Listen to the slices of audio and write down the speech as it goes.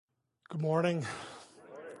Good morning.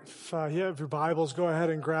 If you have your Bibles, go ahead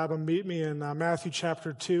and grab them. Meet me in Matthew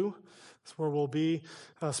chapter 2. That's where we'll be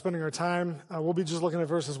spending our time. We'll be just looking at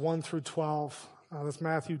verses 1 through 12. That's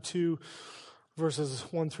Matthew 2, verses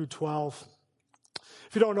 1 through 12.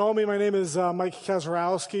 If you don't know me, my name is Mike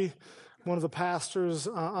Kaczorowski. I'm one of the pastors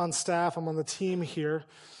on staff. I'm on the team here.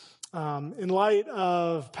 In light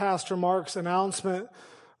of Pastor Mark's announcement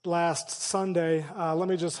last Sunday, let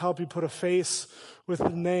me just help you put a face with the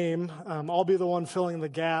name. I'll be the one filling the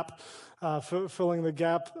gap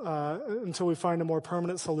until we find a more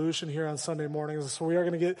permanent solution here on Sunday mornings. So we are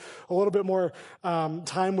going to get a little bit more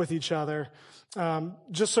time with each other.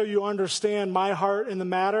 Just so you understand my heart in the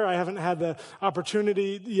matter, I haven't had the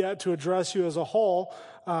opportunity yet to address you as a whole.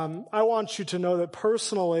 I want you to know that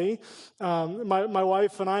personally, my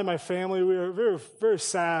wife and I, my family, we are very, very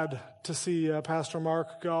sad to see Pastor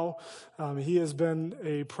Mark go. He has been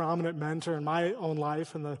a prominent mentor in my own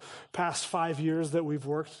life in the past 5 years that we've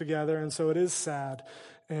worked together, and so it is sad.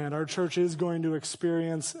 And our church is going to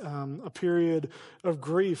experience a period of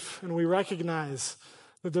grief, and we recognize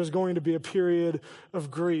that there's going to be a period of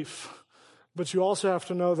grief. But you also have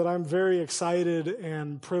to know that I'm very excited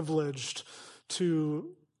and privileged to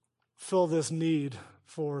fill this need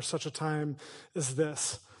for such a time as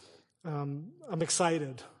this. I'm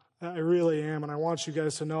excited. I really am, and I want you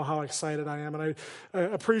guys to know how excited I am. And I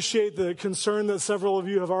appreciate the concern that several of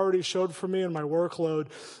you have already showed for me in my workload,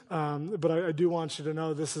 but I do want you to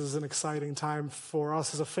know this is an exciting time for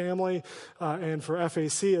us as a family and for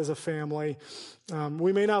FAC as a family.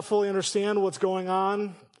 We may not fully understand what's going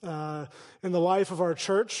on in the life of our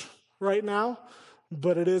church right now,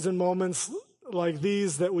 but it is in moments like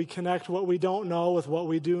these that we connect what we don't know with what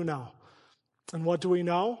we do know. And what do we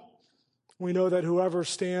know? We know that whoever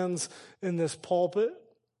stands in this pulpit,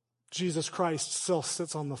 Jesus Christ still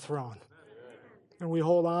sits on the throne. And we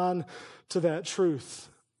hold on to that truth.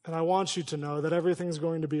 And I want you to know that everything's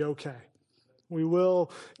going to be okay. We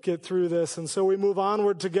will get through this. And so we move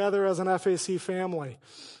onward together as an FAC family.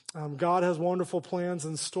 God has wonderful plans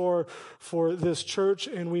in store for this church,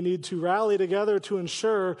 and we need to rally together to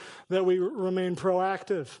ensure that we remain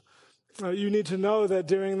proactive. You need to know that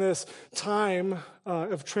during this time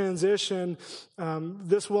of transition,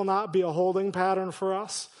 this will not be a holding pattern for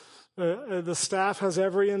us. The staff has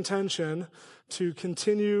every intention to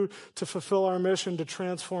continue to fulfill our mission to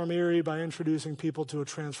transform Erie by introducing people to a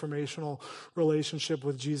transformational relationship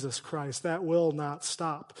with Jesus Christ. That will not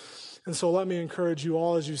stop. And so let me encourage you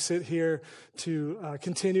all as you sit here to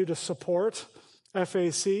continue to support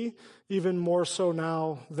FAC, even more so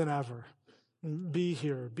now than ever. Be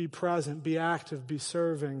here, be present, be active, be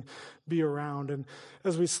serving, be around. And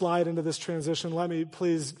as we slide into this transition, let me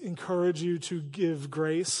please encourage you to give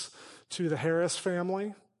grace to the Harris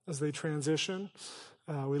family as they transition.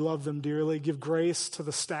 We love them dearly. Give grace to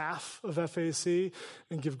the staff of FAC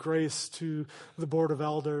and give grace to the Board of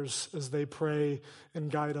Elders as they pray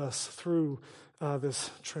and guide us through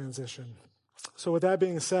this transition. So with that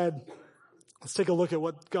being said, let's take a look at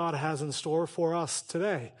what God has in store for us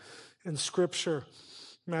today in Scripture.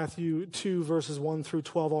 Matthew 2, verses 1 through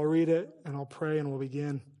 12. I'll read it and I'll pray and we'll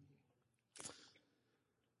begin.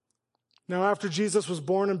 Now after Jesus was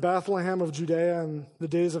born in Bethlehem of Judea in the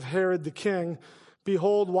days of Herod the king,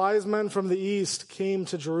 behold, wise men from the east came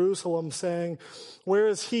to Jerusalem, saying, "Where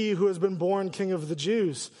is he who has been born King of the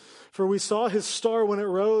Jews? For we saw his star when it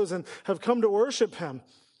rose and have come to worship him."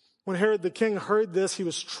 When Herod the king heard this, he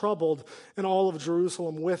was troubled, and all of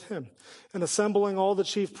Jerusalem with him. And assembling all the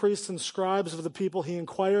chief priests and scribes of the people, he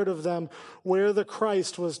inquired of them where the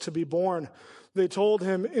Christ was to be born. They told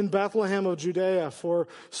him, "In Bethlehem of Judea, for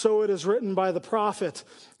so it is written by the prophet,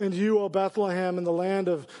 and you, O Bethlehem, in the land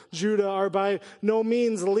of Judah, are by no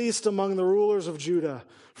means least among the rulers of Judah.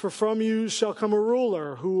 For from you shall come a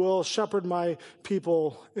ruler who will shepherd my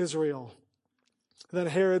people Israel." Then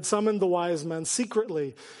Herod summoned the wise men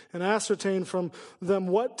secretly and ascertained from them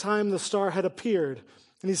what time the star had appeared.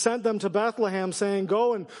 And he sent them to Bethlehem, saying,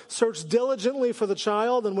 "Go and search diligently for the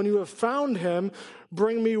child, and when you have found him,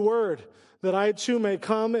 bring me word, that I too may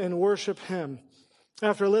come and worship him."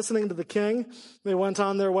 After listening to the king, they went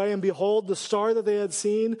on their way, and behold, the star that they had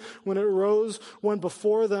seen when it rose went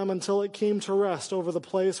before them until it came to rest over the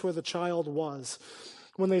place where the child was.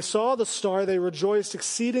 When they saw the star, they rejoiced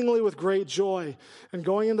exceedingly with great joy. And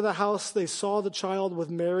going into the house, they saw the child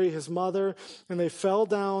with Mary, his mother, and they fell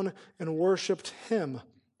down and worshipped him.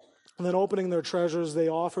 And then opening their treasures, they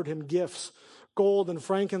offered him gifts, gold and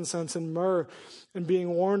frankincense and myrrh. And being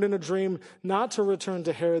warned in a dream not to return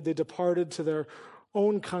to Herod, they departed to their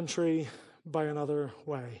own country by another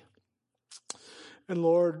way. And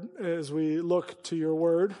Lord, as we look to your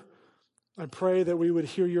word, I pray that we would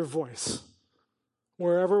hear your voice.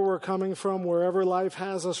 Wherever we're coming from, wherever life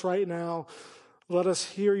has us right now, let us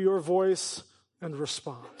hear your voice and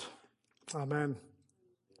respond. Amen.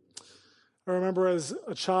 I remember as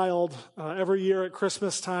a child, every year at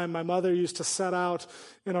Christmas time, my mother used to set out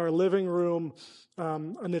in our living room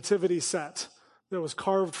a nativity set that was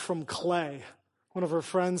carved from clay. One of her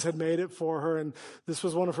friends had made it for her, and this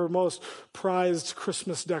was one of her most prized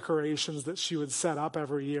Christmas decorations that she would set up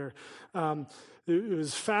every year. It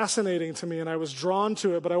was fascinating to me, and I was drawn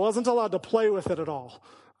to it, but I wasn't allowed to play with it at all.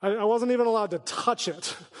 I wasn't even allowed to touch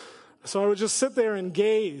it. So I would just sit there and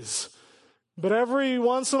gaze. But every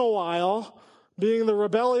once in a while, being the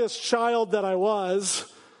rebellious child that I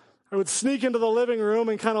was, I would sneak into the living room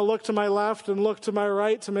and kind of look to my left and look to my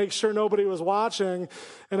right to make sure nobody was watching.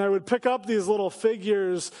 And I would pick up these little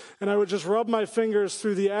figures and I would just rub my fingers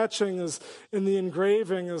through the etchings and the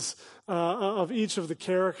engravings of each of the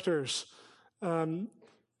characters. And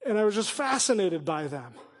I was just fascinated by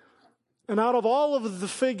them. And out of all of the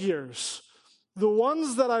figures, the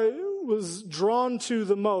ones that I was drawn to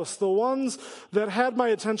the most, the ones that had my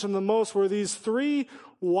attention the most were these three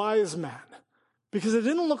wise men, because it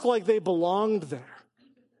didn't look like they belonged there.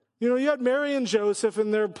 You know, you had Mary and Joseph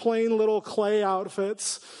in their plain little clay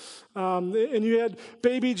outfits, and you had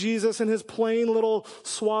baby Jesus in his plain little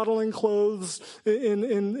swaddling clothes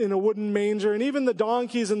in a wooden manger. And even the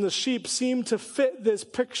donkeys and the sheep seemed to fit this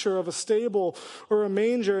picture of a stable or a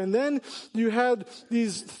manger. And then you had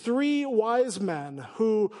these three wise men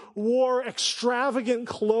who wore extravagant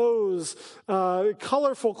clothes,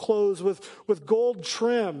 colorful clothes with gold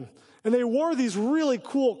trim. And they wore these really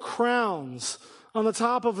cool crowns on the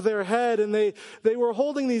top of their head, and they were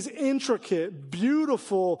holding these intricate,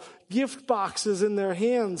 beautiful gift boxes in their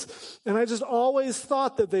hands. And I just always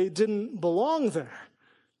thought that they didn't belong there.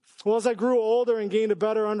 Well, as I grew older and gained a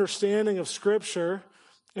better understanding of Scripture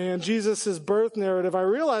and Jesus' birth narrative, I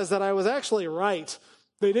realized that I was actually right.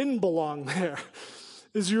 They didn't belong there.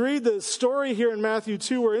 As you read the story here in Matthew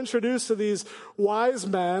 2, we're introduced to these wise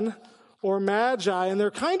men, or Magi, and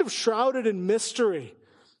they're kind of shrouded in mystery.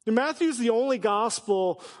 And Matthew's the only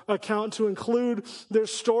gospel account to include their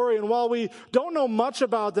story. And while we don't know much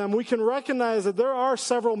about them, we can recognize that there are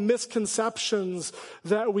several misconceptions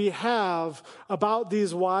that we have about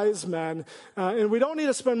these wise men. And we don't need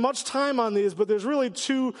to spend much time on these, but there's really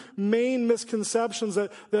two main misconceptions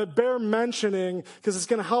that bear mentioning, because it's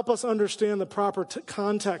going to help us understand the proper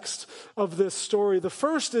context of this story. The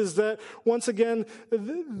first is that, once again,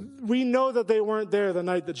 we know that they weren't there the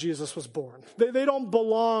night that Jesus was born. They don't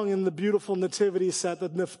belong in the beautiful nativity set, the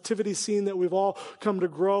nativity scene that we've all come to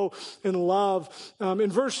grow and love. In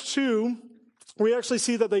verse 2, we actually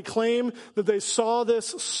see that they claim that they saw this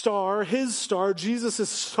star, his star, Jesus'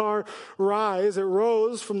 star, rise. It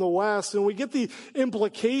rose from the west. And we get the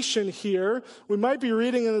implication here. We might be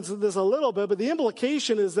reading into this a little bit, but the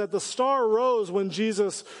implication is that the star rose when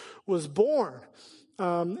Jesus was born.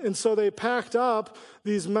 And so they packed up.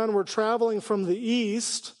 These men were traveling from the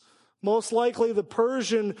east, most likely the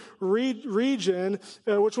Persian region,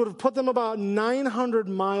 which would have put them about 900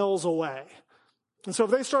 miles away. And so if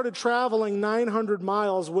they started traveling 900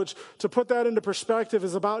 miles, which, to put that into perspective,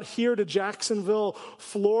 is about here to Jacksonville,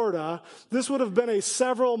 Florida, this would have been a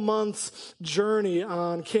several months journey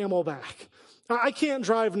on camelback. I can't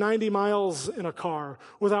drive 90 miles in a car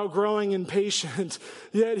without growing impatient.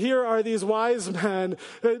 Yet here are these wise men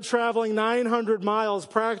traveling 900 miles,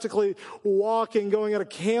 practically walking, going at a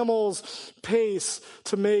camel's pace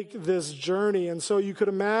to make this journey. And so you could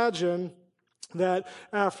imagine that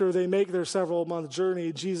after they make their several-month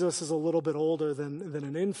journey, Jesus is a little bit older than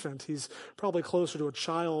an infant. He's probably closer to a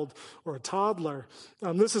child or a toddler.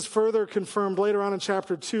 This is further confirmed later on in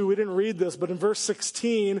chapter 2. We didn't read this, but in verse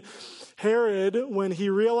 16, Herod, when he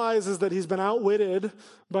realizes that he's been outwitted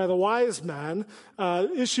by the wise men,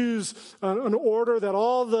 issues an order that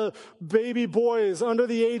all the baby boys under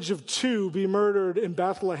the age of 2 be murdered in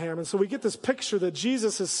Bethlehem. And so we get this picture that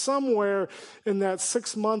Jesus is somewhere in that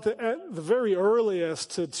 6 month, at the very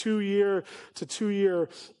earliest, to 2 year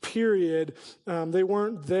period. They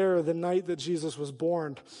weren't there the night that Jesus was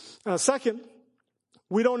born. Second,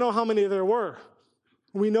 we don't know how many there were.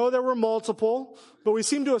 We know there were multiple, but we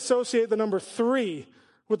seem to associate the number 3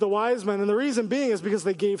 with the wise men. And the reason being is because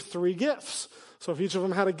they gave 3 gifts. So if each of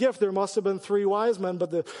them had a gift, there must have been 3 wise men.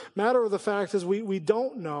 But the matter of the fact is we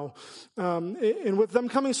don't know. And with them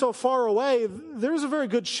coming so far away, there's a very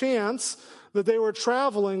good chance that they were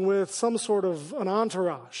traveling with some sort of an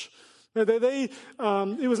entourage.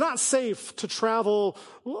 It was not safe to travel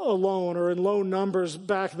alone or in low numbers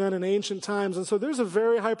back then in ancient times. And so there's a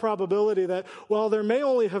very high probability that while there may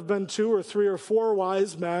only have been 2 or 3 or 4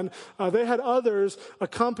 wise men, they had others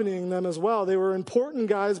accompanying them as well. They were important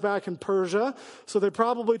guys back in Persia, so they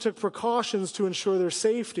probably took precautions to ensure their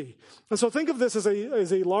safety. And so think of this as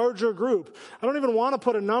a larger group. I don't even want to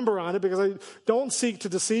put a number on it because I don't seek to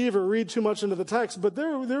deceive or read too much into the text, but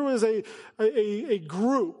there was a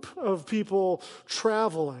group of people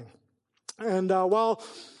traveling. And while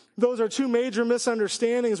those are 2 major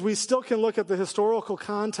misunderstandings, we still can look at the historical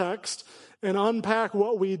context and unpack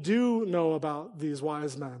what we do know about these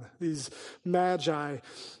wise men, these Magi.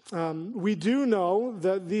 We do know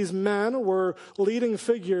that these men were leading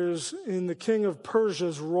figures in the king of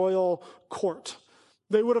Persia's royal court.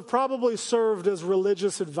 They would have probably served as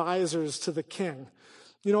religious advisors to the king.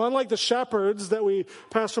 You know, unlike the shepherds that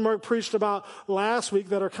Pastor Mark preached about last week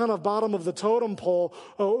that are kind of bottom of the totem pole,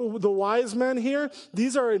 the wise men here,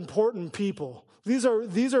 these are important people. These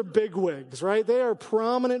are bigwigs, right? They are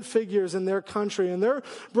prominent figures in their country, and they're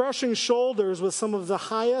brushing shoulders with some of the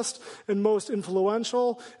highest and most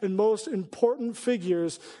influential and most important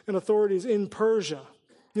figures and authorities in Persia.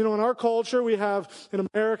 You know, in our culture, we have in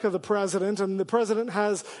America the president, and the president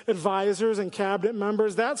has advisors and cabinet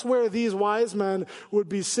members. That's where these wise men would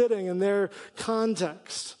be sitting in their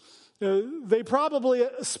context. They probably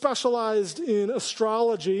specialized in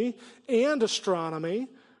astrology and astronomy,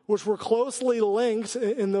 which were closely linked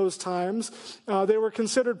in those times. They were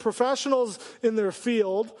considered professionals in their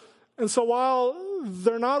field. And so while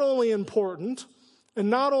they're not only important and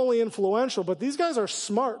not only influential, but these guys are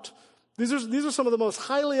smart. These are some of the most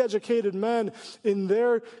highly educated men in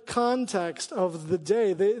their context of the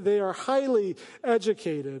day. They are highly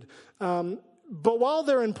educated. But while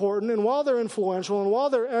they're important and while they're influential and while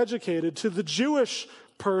they're educated, to the Jewish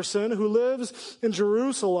person who lives in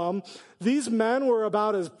Jerusalem, these men were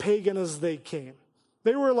about as pagan as they came.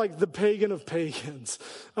 They were like the pagan of pagans.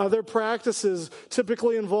 Their practices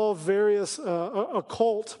typically involve various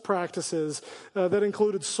occult practices that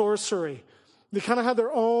included sorcery. They kind of had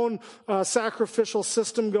their own sacrificial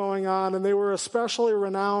system going on, and they were especially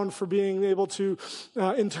renowned for being able to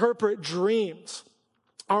interpret dreams.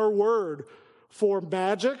 Our word for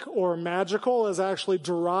magic or magical is actually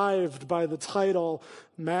derived by the title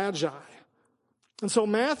Magi. And so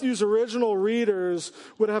Matthew's original readers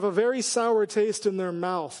would have a very sour taste in their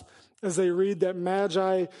mouth as they read that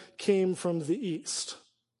Magi came from the east.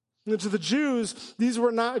 And to the Jews, these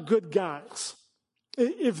were not good guys.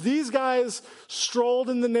 If these guys strolled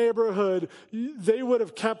in the neighborhood, they would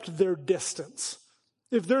have kept their distance.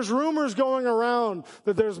 If there's rumors going around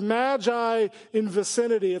that there's Magi in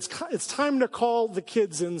vicinity, it's time to call the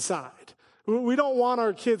kids inside. We don't want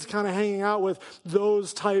our kids kind of hanging out with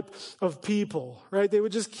those type of people, right? They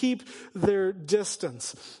would just keep their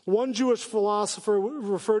distance. One Jewish philosopher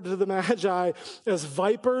referred to the Magi as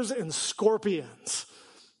vipers and scorpions.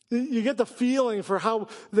 You get the feeling for how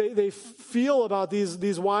they feel about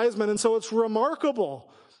these wise men. And so it's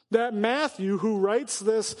remarkable that Matthew, who writes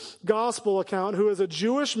this gospel account, who is a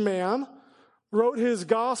Jewish man, wrote his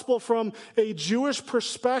gospel from a Jewish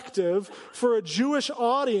perspective for a Jewish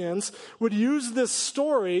audience, would use this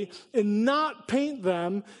story and not paint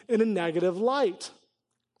them in a negative light.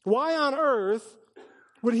 Why on earth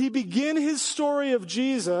would he begin his story of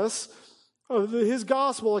Jesus, his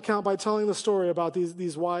gospel account, by telling the story about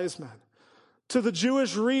these wise men? To the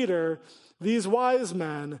Jewish reader, these wise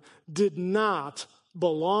men did not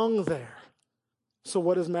belong there. So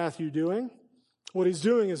what is Matthew doing? What he's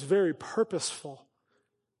doing is very purposeful.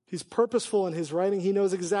 He's purposeful in his writing. He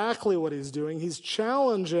knows exactly what he's doing. He's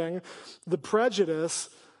challenging the prejudice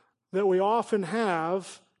that we often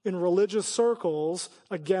have in religious circles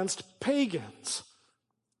against pagans.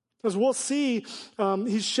 As we'll see,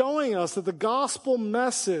 he's showing us that the gospel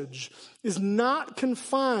message is not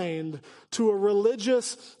confined to a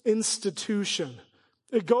religious institution.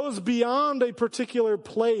 It goes beyond a particular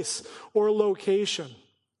place or location.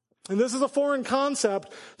 And this is a foreign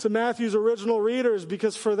concept to Matthew's original readers,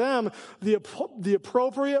 because for them, the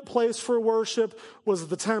appropriate place for worship was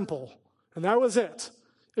the temple. And that was it.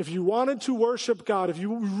 If you wanted to worship God, if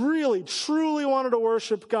you really, truly wanted to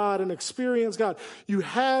worship God and experience God, you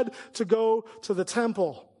had to go to the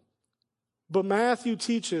temple. But Matthew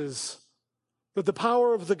teaches that the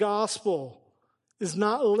power of the gospel is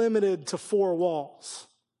not limited to four walls.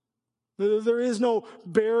 There is no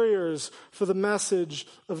barriers for the message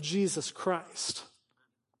of Jesus Christ.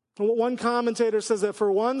 One commentator says that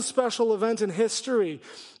for one special event in history,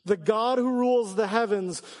 the God who rules the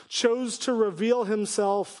heavens chose to reveal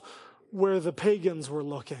himself where the pagans were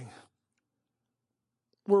looking.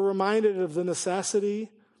 we're reminded of the necessity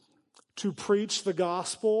to preach the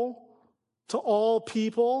gospel to all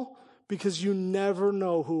people, because you never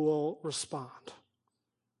know who will respond.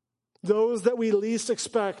 Those that we least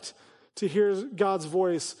expect to hear God's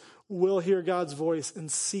voice will hear God's voice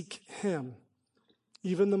and seek him.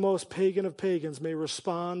 Even the most pagan of pagans may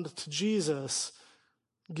respond to Jesus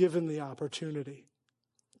given the opportunity.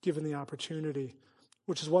 Given the opportunity,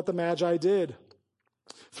 which is what the Magi did.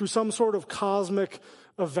 Through some sort of cosmic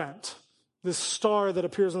event, this star that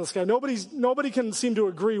appears in the sky. Nobody can seem to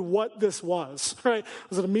agree what this was, right?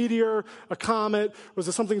 Was it a meteor, a comet? Was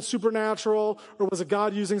it something supernatural? Or was it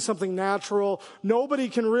God using something natural? Nobody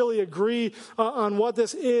can really agree on what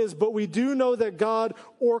this is, but we do know that God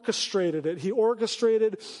orchestrated it. He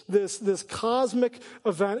orchestrated this cosmic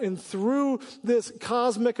event, and through this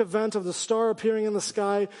cosmic event of the star appearing in the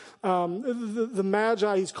sky, the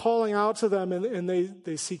Magi, he's calling out to them, and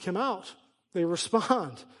they seek him out. They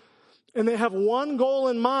respond. And they have one goal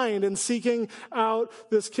in mind in seeking out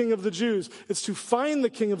this King of the Jews. It's to find the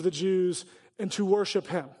King of the Jews and to worship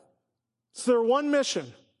him. It's their one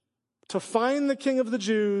mission, to find the King of the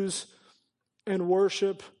Jews and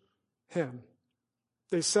worship him.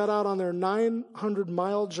 They set out on their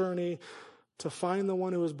 900-mile journey to find the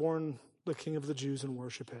one who was born the King of the Jews and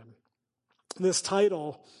worship him. This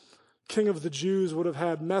title, King of the Jews, would have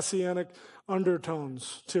had messianic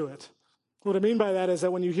undertones to it. What I mean by that is that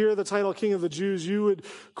when you hear the title King of the Jews, you would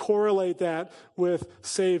correlate that with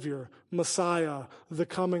Savior, Messiah, the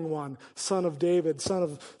coming one, Son of David, Son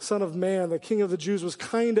of Man. The King of the Jews was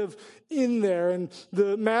kind of in there, and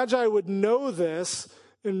the Magi would know this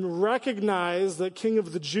and recognize that King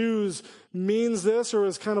of the Jews means this, or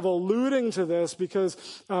is kind of alluding to this,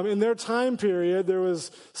 because in their time period, there was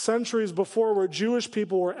centuries before where Jewish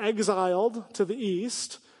people were exiled to the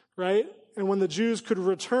east, right? And when the Jews could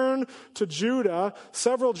return to Judah,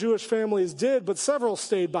 several Jewish families did, but several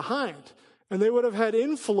stayed behind. And they would have had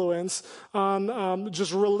influence on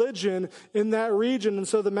just religion in that region. And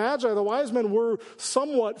so the Magi, the wise men, were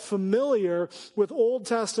somewhat familiar with Old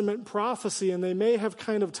Testament prophecy, and they may have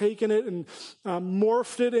kind of taken it and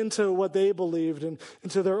morphed it into what they believed and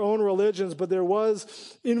into their own religions, but there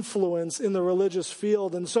was influence in the religious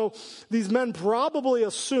field. And so these men probably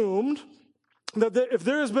assumed that if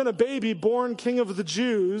there has been a baby born King of the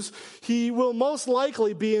Jews, he will most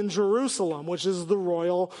likely be in Jerusalem, which is the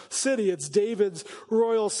royal city. It's David's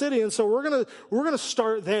royal city. And so we're going to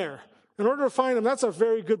start there. In order to find him, that's a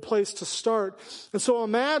very good place to start. And so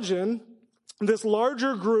imagine this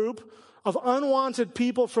larger group of unwanted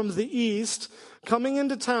people from the east coming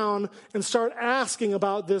into town and start asking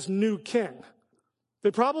about this new king.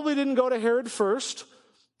 They probably didn't go to Herod first.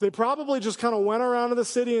 They probably just kind of went around to the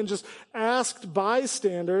city and just asked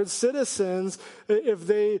bystanders, citizens, if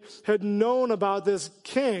they had known about this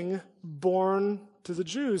king born to the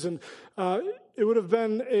Jews. And it would have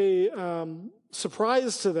been a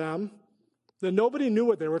surprise to them that nobody knew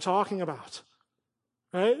what they were talking about.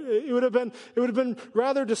 Right? It would have been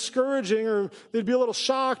rather discouraging, or they'd be a little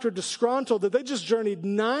shocked or disgruntled that they just journeyed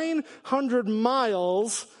 900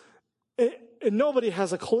 miles and nobody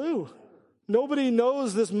has a clue. Nobody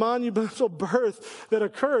knows this monumental birth that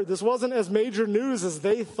occurred. This wasn't as major news as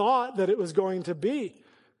they thought that it was going to be.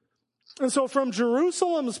 And so from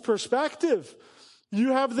Jerusalem's perspective,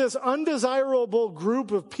 you have this undesirable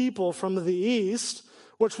group of people from the east,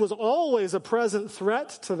 which was always a present threat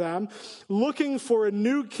to them, looking for a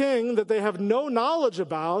new king that they have no knowledge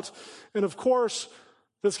about. And of course,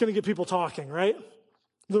 that's going to get people talking, right?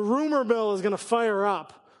 The rumor mill is going to fire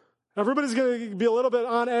up. Everybody's going to be a little bit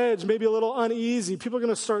on edge, maybe a little uneasy. People are going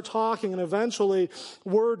to start talking, and eventually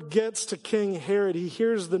word gets to King Herod. He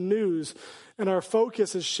hears the news, and our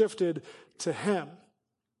focus is shifted to him.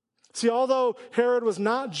 See, although Herod was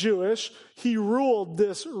not Jewish, he ruled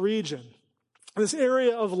this region. This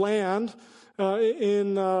area of land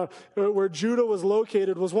where Judah was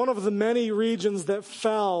located was one of the many regions that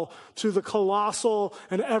fell to the colossal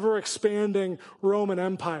and ever-expanding Roman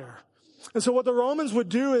Empire. And so what the Romans would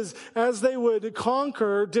do is, as they would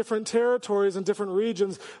conquer different territories and different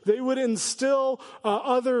regions, they would instill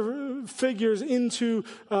other figures into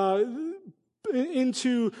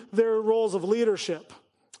their roles of leadership.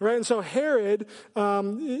 Right? And so Herod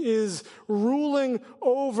is ruling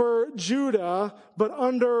over Judah, but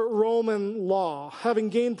under Roman law. Having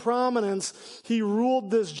gained prominence, he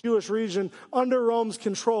ruled this Jewish region under Rome's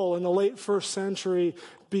control in the late 1st century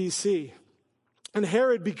BC. And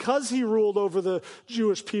Herod, because he ruled over the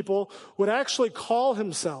Jewish people, would actually call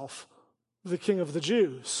himself the King of the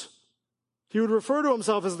Jews. He would refer to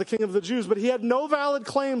himself as the King of the Jews, but he had no valid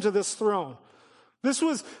claim to this throne. This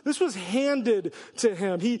was handed to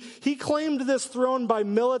him. He claimed this throne by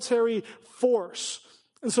military force.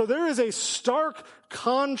 And so there is a stark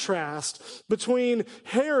contrast between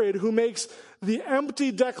Herod, who makes the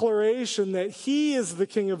empty declaration that he is the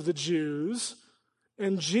king of the Jews,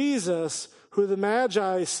 and Jesus, who the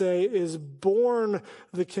Magi say is born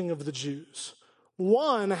the king of the Jews.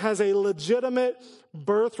 One has a legitimate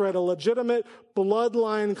birthright, a legitimate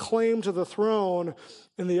bloodline claim to the throne,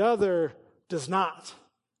 and the other does not.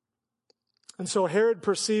 And so Herod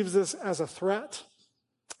perceives this as a threat,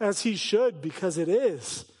 as he should, because it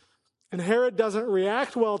is. And Herod doesn't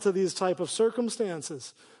react well to these type of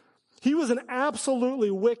circumstances. He was an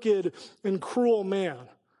absolutely wicked and cruel man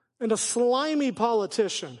and a slimy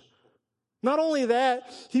politician. Not only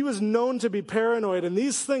that, he was known to be paranoid, and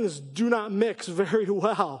these things do not mix very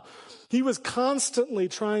well. He was constantly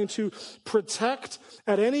trying to protect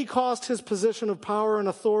at any cost his position of power and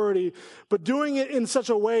authority, but doing it in such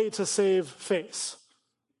a way to save face.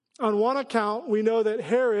 On one account, we know that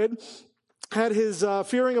Herod had his,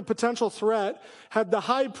 fearing a potential threat, had the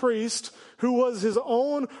high priest, who was his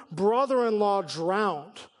own brother-in-law,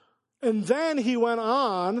 drowned. And then he went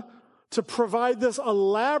on to provide this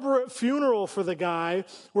elaborate funeral for the guy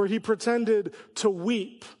where he pretended to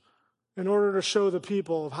weep in order to show the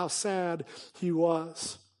people of how sad he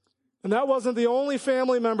was. And that wasn't the only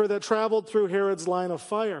family member that traveled through Herod's line of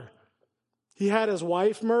fire. He had his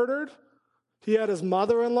wife murdered. He had his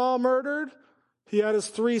mother-in-law murdered. He had his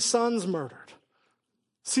 3 sons murdered.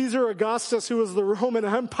 Caesar Augustus, who was the Roman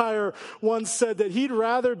Empire, once said that he'd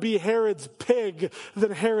rather be Herod's pig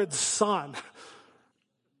than Herod's son.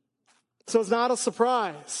 So it's not a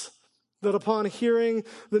surprise that upon hearing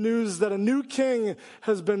the news that a new king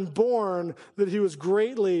has been born, that he was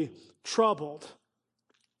greatly troubled.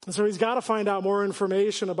 And so he's got to find out more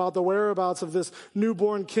information about the whereabouts of this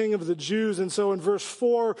newborn king of the Jews. And so in verse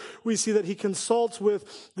 4, we see that he consults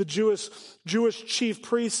with the Jewish chief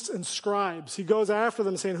priests and scribes. He goes after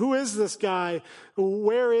them saying, who is this guy?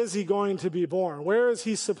 Where is he going to be born? Where is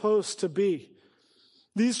he supposed to be?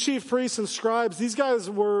 These chief priests and scribes, these guys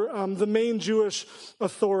were the main Jewish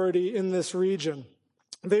authority in this region.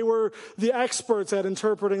 They were the experts at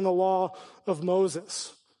interpreting the law of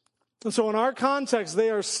Moses. And so in our context, they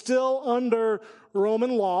are still under Roman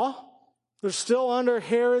law. They're still under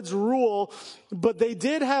Herod's rule, but they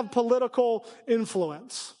did have political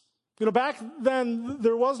influence. You know, back then,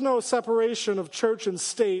 there was no separation of church and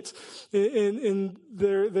state in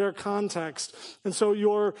their context. And so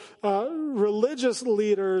your religious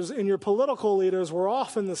leaders and your political leaders were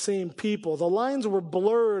often the same people. The lines were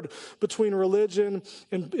blurred between religion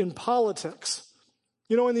and politics.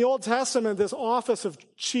 You know, in the Old Testament, this office of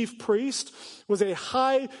chief priest was a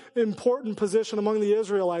high, important position among the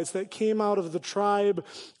Israelites that came out of the tribe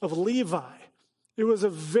of Levi. It was a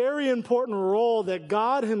very important role that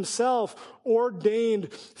God himself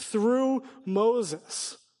ordained through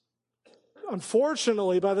Moses.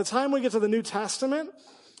 Unfortunately, by the time we get to the New Testament,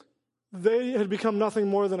 they had become nothing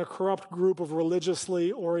more than a corrupt group of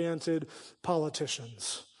religiously oriented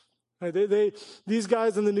politicians. These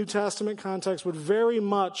guys in the New Testament context would very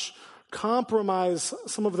much compromise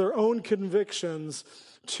some of their own convictions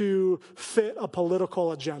to fit a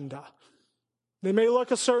political agenda. They may look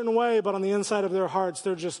a certain way, but on the inside of their hearts,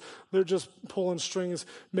 they're just pulling strings,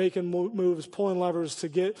 making moves, pulling levers to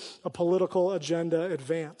get a political agenda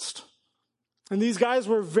advanced. And these guys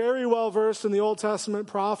were very well versed in the Old Testament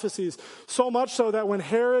prophecies, so much so that when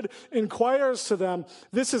Herod inquires to them,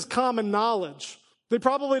 this is common knowledge. They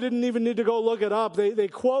probably didn't even need to go look it up. They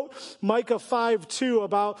quote Micah 5:2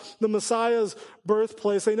 about the Messiah's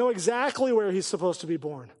birthplace. They know exactly where he's supposed to be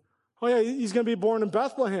born. Oh yeah, he's going to be born in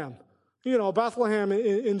Bethlehem. You know, Bethlehem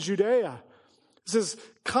in Judea. This is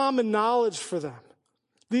common knowledge for them.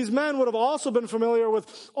 These men would have also been familiar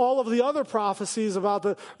with all of the other prophecies about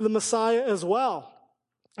the Messiah as well.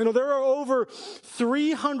 You know, there are over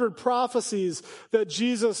 300 prophecies that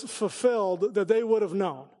Jesus fulfilled that they would have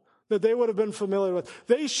known, that they would have been familiar with.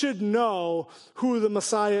 They should know who the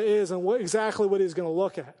Messiah is and exactly what he's going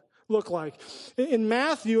to look like. In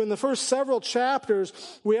Matthew, in the first several chapters,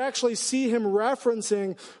 we actually see him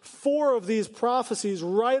referencing 4 of these prophecies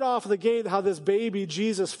right off the gate, how this baby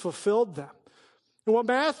Jesus fulfilled them. And what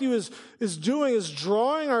Matthew is doing is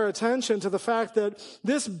drawing our attention to the fact that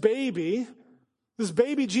this baby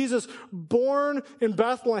Jesus born in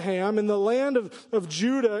Bethlehem in the land of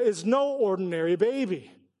Judah is no ordinary baby.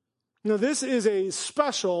 You know, this is a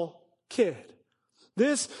special kid.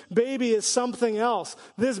 This baby is something else.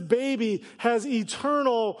 This baby has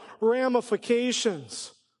eternal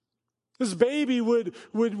ramifications. This baby would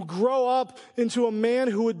grow up into a man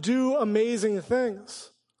who would do amazing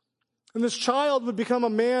things. And this child would become a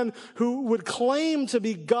man who would claim to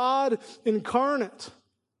be God incarnate.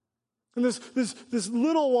 And this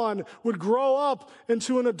little one would grow up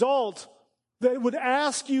into an adult that would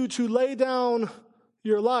ask you to lay down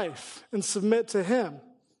your life and submit to him.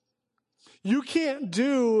 You can't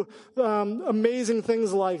do amazing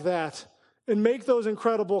things like that and make those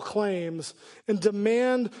incredible claims and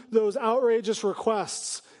demand those outrageous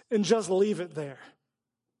requests and just leave it there.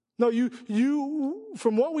 No, you,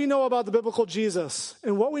 from what we know about the biblical Jesus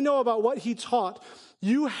and what we know about what he taught,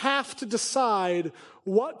 you have to decide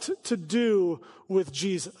what to do with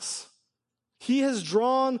Jesus. He has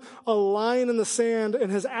drawn a line in the sand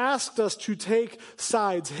and has asked us to take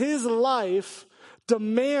sides. His life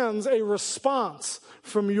demands a response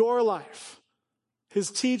from your life. His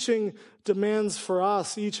teaching demands for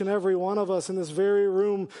us, each and every one of us in this very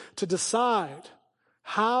room, to decide,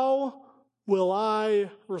 how will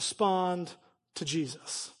I respond to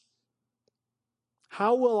Jesus?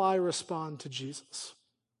 How will I respond to Jesus?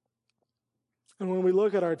 And when we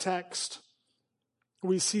look at our text,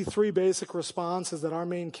 we see three basic responses that our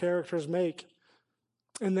main characters make.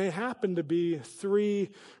 And they happen to be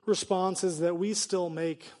three responses that we still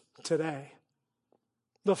make today.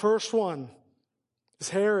 The first one is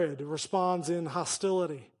Herod responds in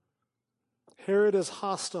hostility. Herod is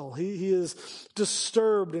hostile. He is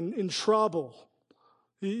disturbed and in trouble.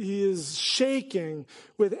 He is shaking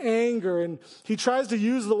with anger, and he tries to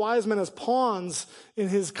use the wise men as pawns in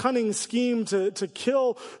his cunning scheme to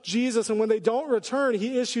kill Jesus. And when they don't return,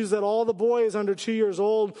 he issues that all the boys under 2 years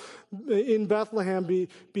old in Bethlehem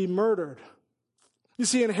be murdered. You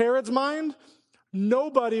see, in Herod's mind,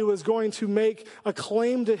 nobody was going to make a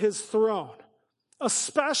claim to his throne,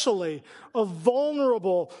 especially a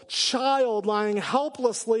vulnerable child lying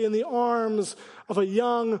helplessly in the arms of a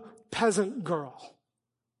young peasant girl.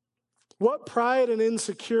 What pride and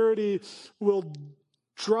insecurity will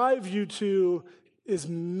drive you to is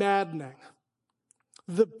maddening.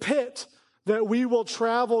 The pit that we will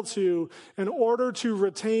travel to in order to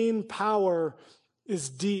retain power is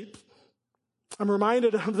deep. I'm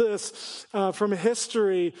reminded of this from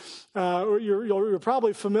history. You're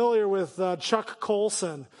probably familiar with Chuck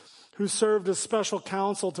Colson, who served as special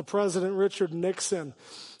counsel to President Richard Nixon.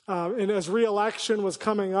 And as re-election was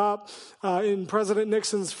coming up in President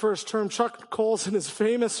Nixon's first term, Chuck Colson is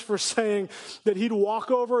famous for saying that he'd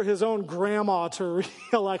walk over his own grandma to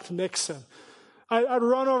re-elect Nixon. I'd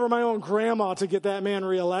run over my own grandma to get that man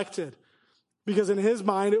re-elected, because in his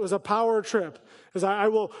mind it was a power trip. As I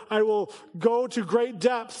will go to great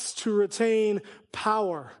depths to retain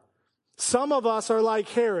power. Some of us are like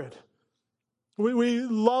Herod. We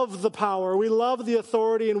love the power. We love the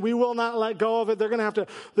authority, and we will not let go of it. They're going to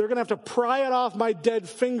have to pry it off my dead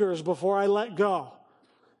fingers before I let go.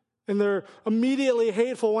 And they're immediately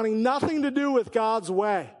hateful, wanting nothing to do with God's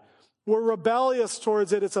way. We're rebellious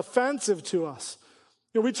towards it. It's offensive to us.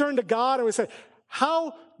 We turn to God and we say,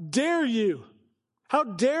 how dare you? How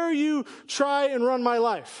dare you try and run my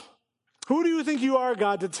life? Who do you think you are,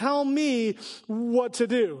 God, to tell me what to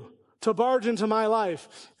do, to barge into my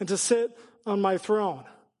life and to sit on my throne?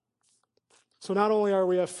 So not only are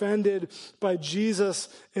we offended by Jesus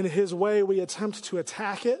and his way, we attempt to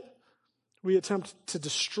attack it. We attempt to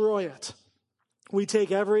destroy it. We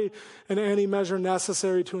take every and any measure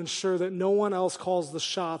necessary to ensure that no one else calls the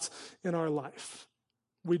shots in our life.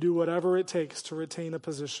 We do whatever it takes to retain a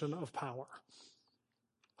position of power.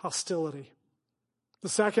 Hostility. The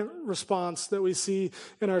second response that we see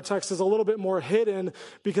in our text is a little bit more hidden,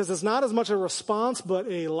 because it's not as much a response, but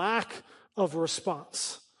a lack of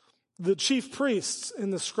response. The chief priests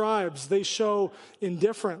and the scribes, they show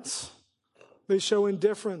indifference. They show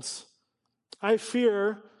indifference. I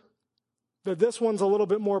fear that this one's a little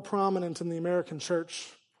bit more prominent in the American church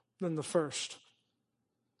than the first.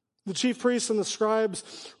 The chief priests and the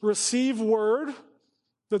scribes receive word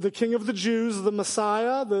that the King of the Jews, the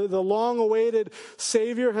Messiah, the long-awaited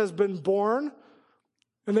Savior, has been born.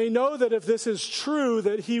 And they know that if this is true,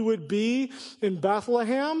 that he would be in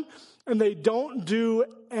Bethlehem, and they don't do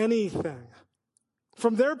anything.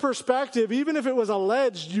 From their perspective, even if it was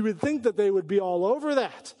alleged, you would think that they would be all over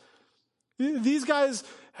that. These guys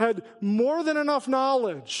had more than enough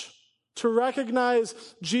knowledge to recognize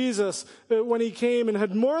Jesus when he came, and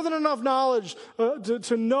had more than enough knowledge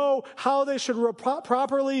to know how they should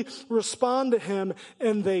properly respond to him,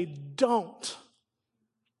 and they don't.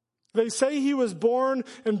 They say he was born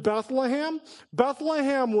in Bethlehem.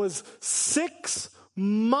 Bethlehem was 6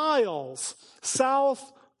 miles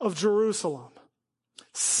south of Jerusalem.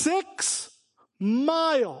 6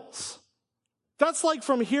 miles. That's like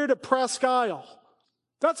from here to Presque Isle.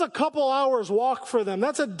 That's a couple hours walk for them.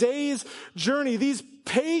 That's a day's journey. These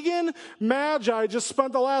pagan magi just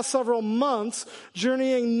spent the last several months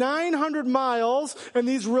journeying 900 miles, and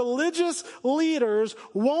these religious leaders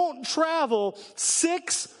won't travel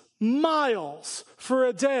 6 miles for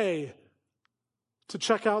a day to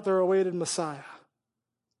check out their awaited Messiah,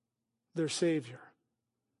 their Savior.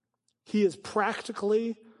 He is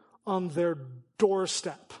practically on their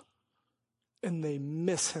doorstep, and they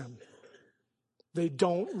miss him. They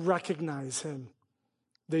don't recognize him.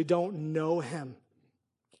 They don't know him.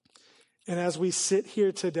 And as we sit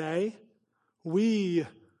here today, we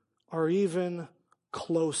are even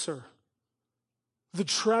closer. The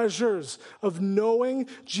treasures of knowing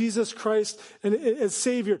Jesus Christ as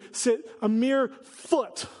Savior sit a mere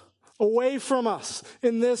foot away from us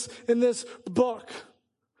in this book.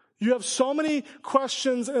 You have so many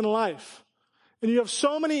questions in life, and you have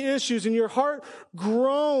so many issues, and your heart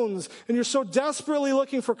groans, and you're so desperately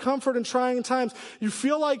looking for comfort in trying times. You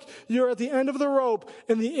feel like you're at the end of the rope,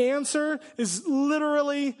 and the answer is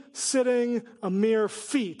literally sitting a mere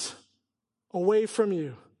feet away from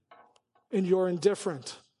you, and you're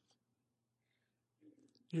indifferent.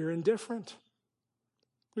 You're indifferent.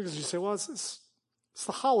 Because you say, well, it's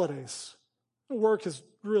the holidays. Work is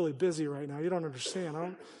really busy right now. You don't understand.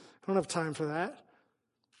 I don't have time for that.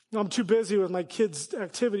 I'm too busy with my kids'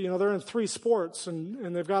 activity. They're in 3 sports,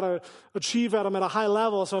 and they've got to achieve at them at a high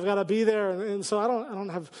level, so I've got to be there. And so I don't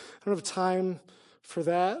have time for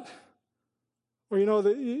that. Or,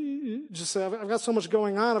 you just say, I've got so much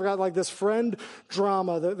going on. I've got like this friend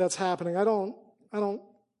drama that's happening. I don't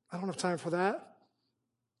have time for that.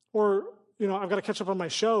 Or, I've got to catch up on my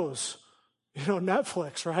shows.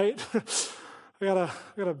 Netflix, right? I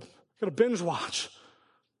gotta binge watch.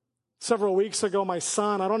 Several weeks ago, my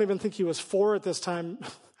son, I don't even think he was 4 at this time,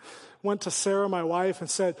 went to Sarah, my wife, and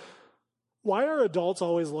said, "Why are adults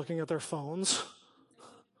always looking at their phones?"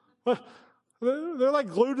 They're like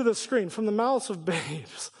glued to the screen from the mouths of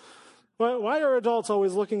babes. Why are adults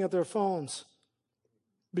always looking at their phones?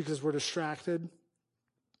 Because we're distracted.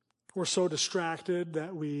 We're so distracted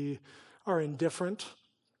that we are indifferent.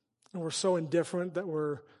 And we're so indifferent that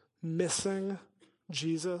we're missing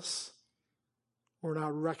Jesus. We're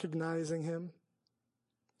not recognizing him.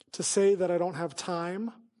 To say that I don't have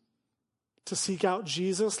time to seek out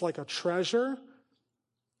Jesus like a treasure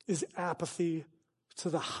is apathy to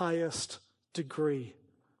the highest degree.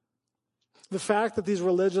 The fact that these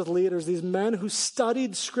religious leaders, these men who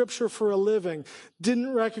studied Scripture for a living,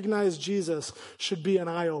 didn't recognize Jesus should be an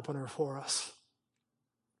eye-opener for us.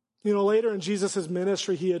 Later in Jesus'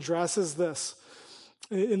 ministry, he addresses this.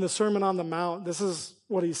 In the Sermon on the Mount, this is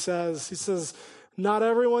what he says. He says, "Not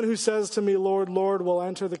everyone who says to me, 'Lord, Lord,' will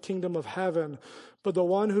enter the kingdom of heaven, but the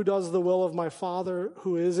one who does the will of my Father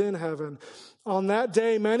who is in heaven. On that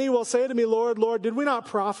day, many will say to me, 'Lord, Lord, did we not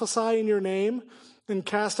prophesy in your name and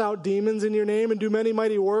cast out demons in your name and do many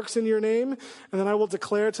mighty works in your name?' And then I will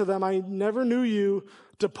declare to them, 'I never knew you.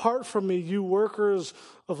 Depart from me, you workers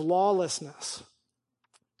of lawlessness.'"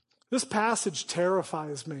 This passage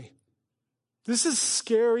terrifies me. This is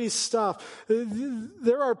scary stuff.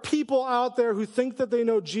 There are people out there who think that they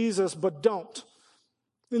know Jesus but don't.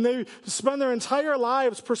 And they spend their entire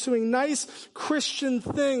lives pursuing nice Christian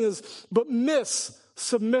things but miss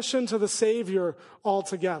submission to the Savior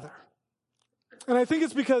altogether. And I think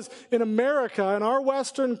it's because in America, in our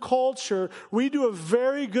Western culture, we do a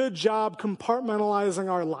very good job compartmentalizing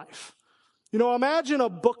our life. Imagine a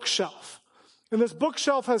bookshelf. And this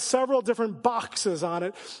bookshelf has several different boxes on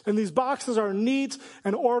it. And these boxes are neat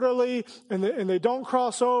and orderly, and they don't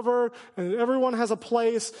cross over, and everyone has a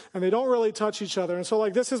place, and they don't really touch each other. And so,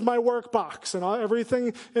 this is my work box, and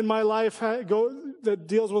everything in my life that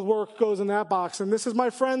deals with work goes in that box. And this is my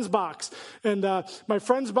friend's box. And my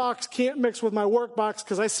friend's box can't mix with my work box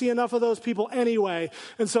because I see enough of those people anyway.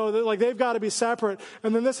 And so, they've got to be separate.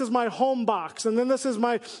 And then this is my home box. And then this is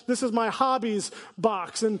my hobbies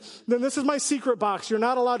box. And then this is my secret box. You're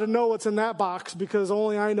not allowed to know what's in that box because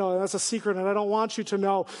only I know. That's a secret, and I don't want you to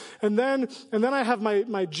know. And then I have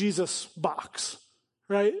my Jesus box,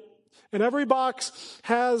 right? And every box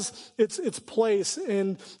has its place.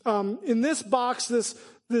 And in this box,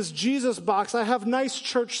 this Jesus box, I have nice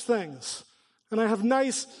church things, and I have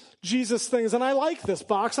nice Jesus things, and I like this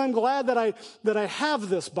box. I'm glad that I have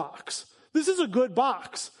this box. This is a good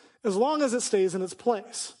box as long as it stays in its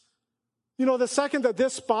place. The second that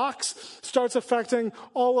this box starts affecting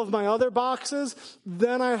all of my other boxes,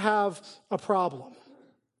 then I have a problem.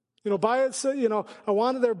 I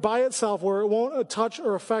want it there by itself where it won't touch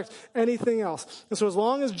or affect anything else. And so as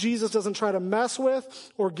long as Jesus doesn't try to mess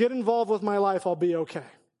with or get involved with my life, I'll be okay.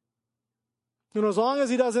 As long as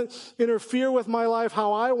he doesn't interfere with my life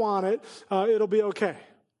how I want it, it'll be okay.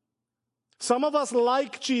 Some of us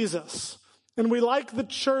like Jesus, and we like the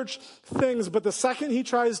church things, but the second he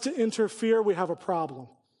tries to interfere, we have a problem.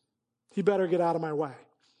 He better get out of my way.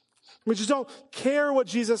 We just don't care what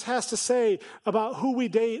Jesus has to say about who we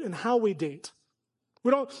date and how we date.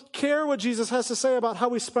 We don't care what Jesus has to say about how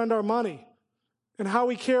we spend our money and how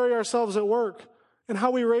we carry ourselves at work and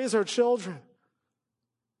how we raise our children.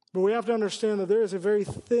 But we have to understand that there is a very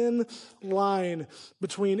thin line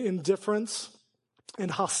between indifference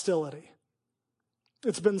and hostility.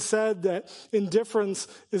 It's been said that indifference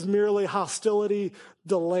is merely hostility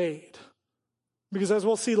delayed. Because as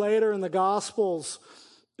we'll see later in the Gospels,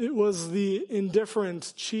 it was the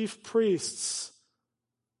indifferent chief priests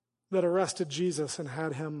that arrested Jesus and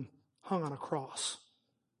had him hung on a cross.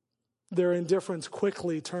 Their indifference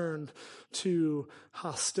quickly turned to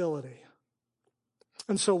hostility.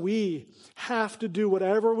 And so we have to do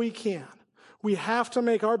whatever we can. We have to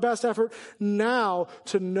make our best effort now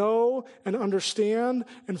to know and understand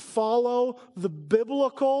and follow the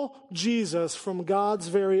biblical Jesus from God's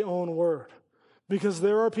very own word. Because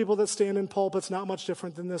there are people that stand in pulpits not much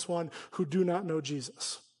different than this one who do not know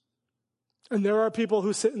Jesus. And there are people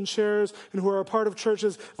who sit in chairs and who are a part of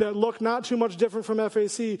churches that look not too much different from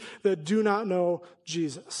FAC that do not know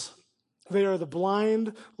Jesus. They are the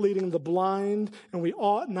blind leading the blind, and we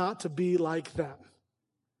ought not to be like them.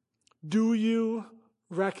 Do you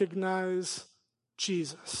recognize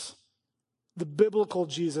Jesus? The biblical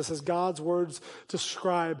Jesus, as God's words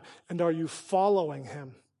describe, and are you following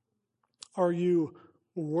him? Are you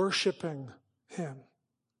worshiping him?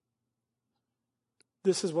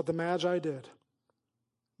 This is what the Magi did.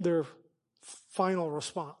 Their final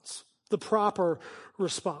response, the proper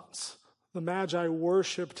response. The Magi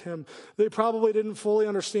worshiped him. They probably didn't fully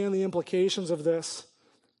understand the implications of this,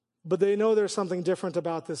 but they know there's something different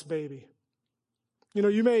about this baby.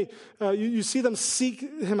 You see them seek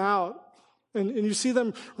him out, and you see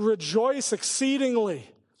them rejoice exceedingly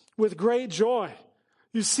with great joy.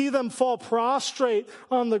 You see them fall prostrate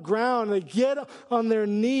on the ground. They get on their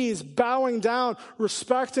knees, bowing down,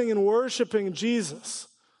 respecting and worshiping Jesus.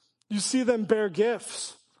 You see them bear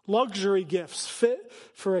gifts, luxury gifts, fit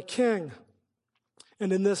for a king.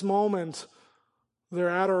 And in this moment, their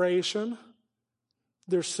adoration,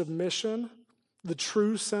 their submission, the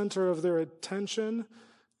true center of their attention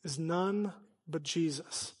is none but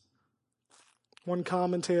Jesus. One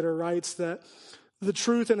commentator writes that the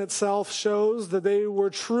truth in itself shows that they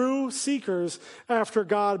were true seekers after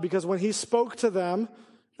God, because when he spoke to them,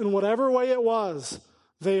 in whatever way it was,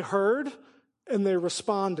 they heard and they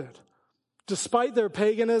responded. Despite their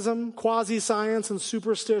paganism, quasi-science, and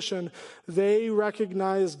superstition, they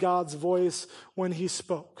recognized God's voice when he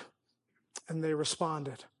spoke, and they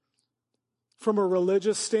responded. From a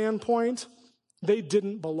religious standpoint, they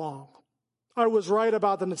didn't belong. I was right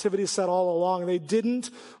about the nativity set all along. They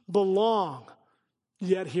didn't belong.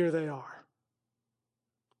 Yet here they are.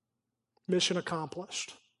 Mission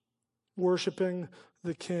accomplished. Worshiping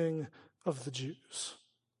the King of the Jews.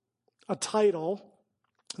 A title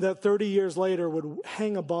that 30 years later would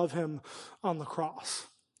hang above him on the cross.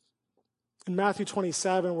 In Matthew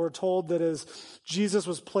 27, we're told that as Jesus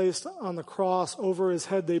was placed on the cross, over his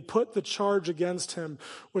head, they put the charge against him,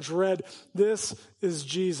 which read, "This is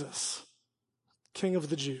Jesus, King of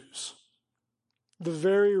the Jews." The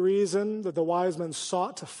very reason that the wise men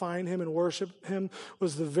sought to find him and worship him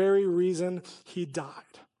was the very reason he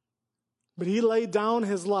died. But he laid down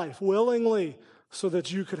his life willingly so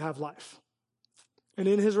that you could have life. And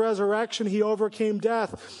in his resurrection, he overcame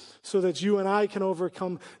death so that you and I can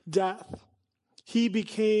overcome death. He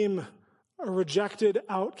became a rejected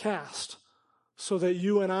outcast so that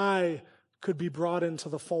you and I could be brought into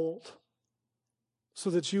the fold.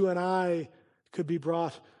 So that you and I could be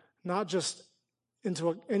brought not just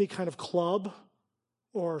into any kind of club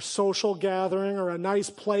or social gathering or a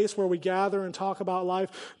nice place where we gather and talk about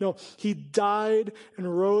life. No, he died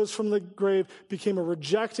and rose from the grave, became a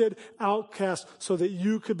rejected outcast so that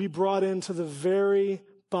you could be brought into the very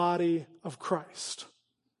body of Christ,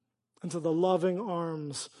 into the loving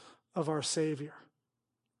arms of our Savior.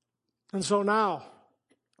 And so now,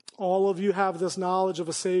 all of you have this knowledge of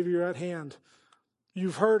a Savior at hand.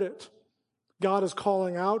 You've heard it. God is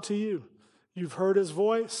calling out to you. You've heard his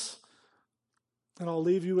voice. And I'll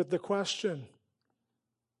leave you with the question,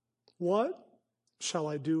 what shall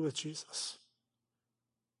I do with Jesus?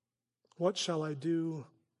 What shall I do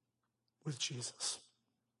with Jesus?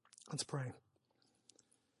 Let's pray.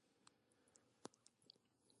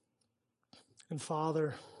 And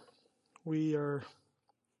Father, we are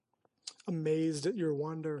amazed at your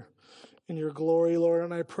wonder and your glory, Lord,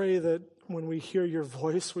 and I pray that when we hear your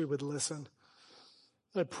voice, we would listen.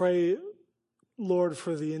 I pray, Lord,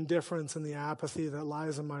 for the indifference and the apathy that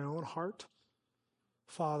lies in my own heart.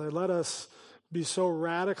 Father, let us be so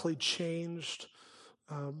radically changed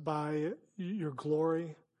by your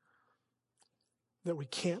glory that we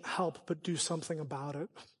can't help but do something about it,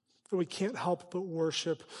 that we can't help but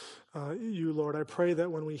worship you, Lord. I pray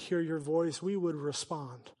that when we hear your voice, we would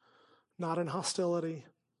respond, not in hostility,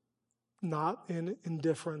 not in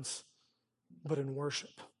indifference, but in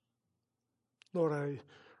worship. Lord, I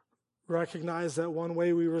recognize that one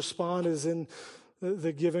way we respond is in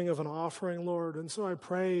the giving of an offering, Lord. And so I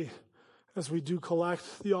pray as we do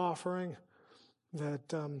collect the offering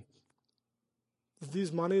that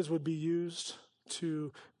these monies would be used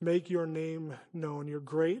to make your name known, your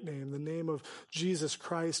great name, the name of Jesus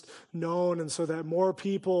Christ known, and so that more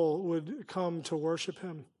people would come to worship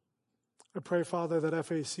him. I pray, Father, that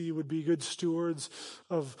FAC would be good stewards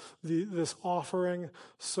of this offering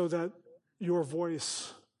so that your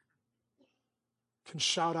voice can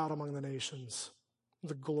shout out among the nations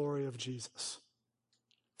the glory of Jesus.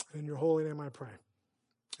 In your holy name I pray.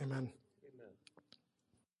 Amen.